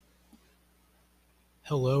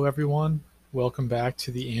Hello, everyone. Welcome back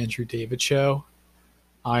to the Andrew David Show.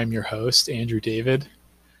 I'm your host, Andrew David.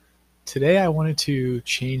 Today, I wanted to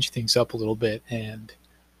change things up a little bit and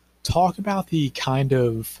talk about the kind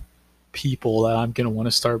of people that I'm going to want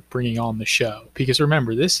to start bringing on the show. Because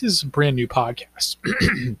remember, this is a brand new podcast.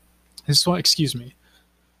 This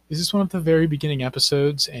is one of the very beginning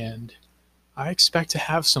episodes, and I expect to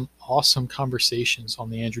have some awesome conversations on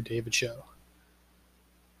the Andrew David Show.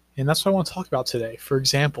 And that's what I want to talk about today. For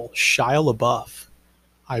example, Shia LaBeouf.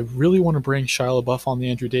 I really want to bring Shia LaBeouf on the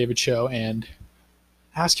Andrew David Show and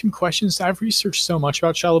ask him questions. I've researched so much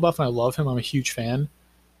about Shia LaBeouf and I love him. I'm a huge fan.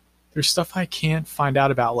 There's stuff I can't find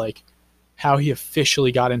out about, like how he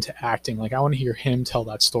officially got into acting. Like, I want to hear him tell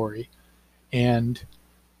that story. And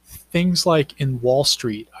things like in Wall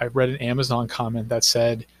Street, I read an Amazon comment that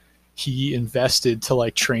said he invested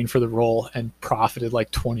to train for the role and profited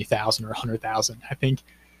like 20,000 or 100,000. I think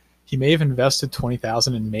he may have invested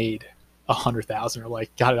 20,000 and made 100,000, or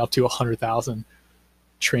got it up to 100,000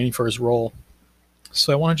 training for his role.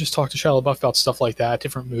 So I want to just talk to Shia LaBeouf about stuff like that,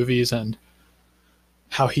 different movies, and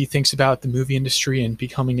how he thinks about the movie industry and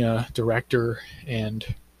becoming a director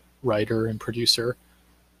and writer and producer.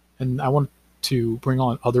 And I want to bring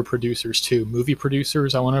on other producers too, movie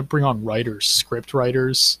producers. I want to bring on writers, script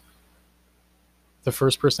writers. The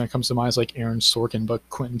first person that comes to mind is like Aaron Sorkin, but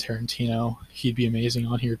Quentin Tarantino. He'd be amazing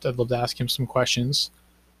on here. I'd love to ask him some questions.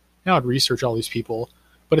 Now I'd research all these people,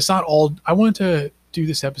 but it's not all. I wanted to do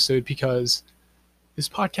this episode because this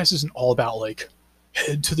podcast isn't all about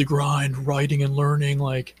head to the grind, writing and learning,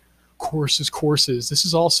 courses. This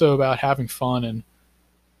is also about having fun and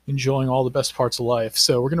enjoying all the best parts of life.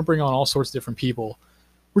 So we're going to bring on all sorts of different people.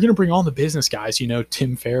 We're going to bring on the business guys,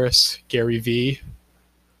 Tim Ferriss, Gary Vee,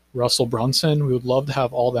 Russell Brunson. We would love to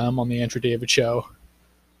have all them on the Andrew David Show.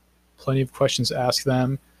 Plenty of questions to ask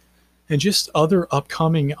them. And just other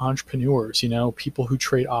upcoming entrepreneurs, people who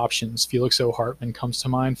trade options. Felix O. Hartman comes to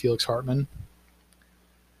mind, Felix Hartman.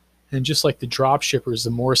 And just like the drop shippers,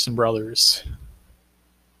 the Morrison brothers,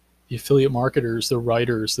 the affiliate marketers, the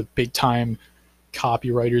writers, the big time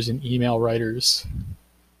copywriters and email writers,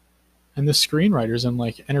 and the screenwriters and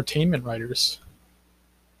entertainment writers,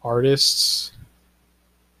 artists,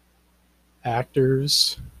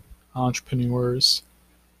 actors, entrepreneurs,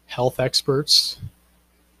 health experts,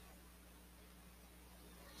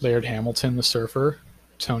 Laird Hamilton, the surfer,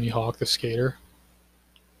 Tony Hawk, the skater.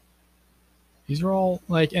 These are all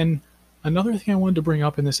and another thing I wanted to bring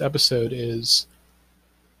up in this episode is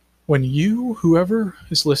when whoever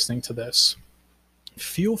is listening to this,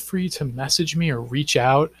 feel free to message me or reach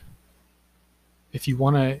out if you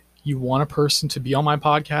want a person to be on my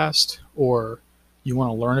podcast, or you want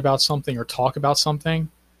to learn about something or talk about something,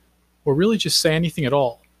 or really just say anything at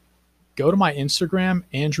all. Go to my Instagram,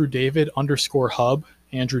 @AndrewDavid_hub,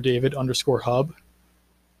 @AndrewDavid_hub,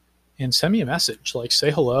 and send me a message.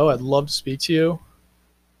 Say hello. I'd love to speak to you.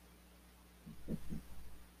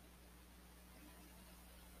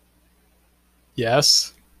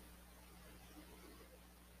 Yes.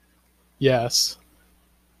 Yes.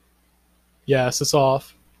 Yes, it's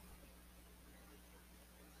off.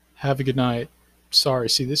 Have a good night. Sorry,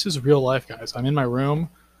 see, this is real life, guys. I'm in my room.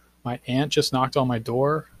 My aunt just knocked on my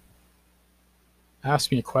door,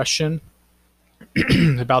 asked me a question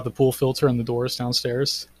about the pool filter and the doors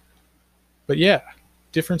downstairs. But yeah,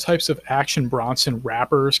 different types of Action Bronson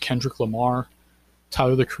rappers, Kendrick Lamar,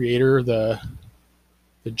 Tyler the Creator, the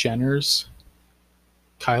Jenners,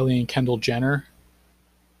 Kylie and Kendall Jenner.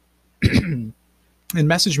 And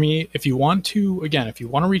message me if you want to. Again, if you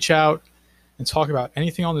want to reach out and talk about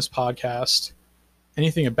anything on this podcast,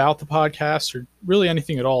 anything about the podcast, or really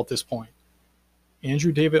anything at all at this point,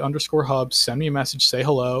 @AndrewDavid_hub, send me a message, say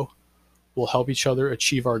hello. We'll help each other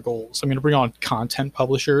achieve our goals. I'm going to bring on content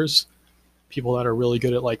publishers, people that are really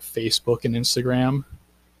good at Facebook and Instagram.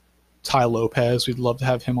 Ty Lopez, we'd love to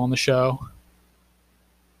have him on the show.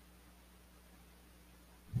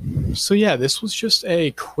 So yeah, this was just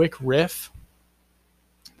a quick riff.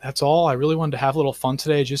 That's all. I really wanted to have a little fun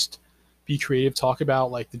today, just be creative, talk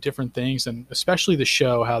about the different things, and especially the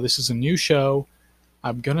show, how this is a new show.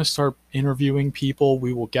 I'm going to start interviewing people.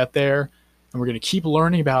 We will get there, and we're going to keep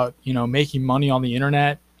learning about, making money on the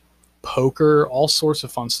internet, poker, all sorts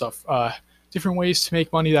of fun stuff. Different ways to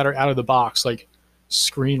make money that are out of the box, like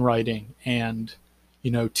screenwriting and,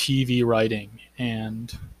 TV writing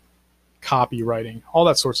and copywriting, all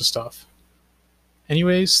that sorts of stuff.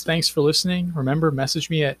 Anyways, thanks for listening. Remember, message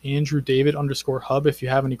me at @AndrewDavid_hub if you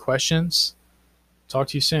have any questions. Talk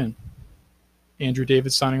to you soon. Andrew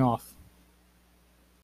David signing off.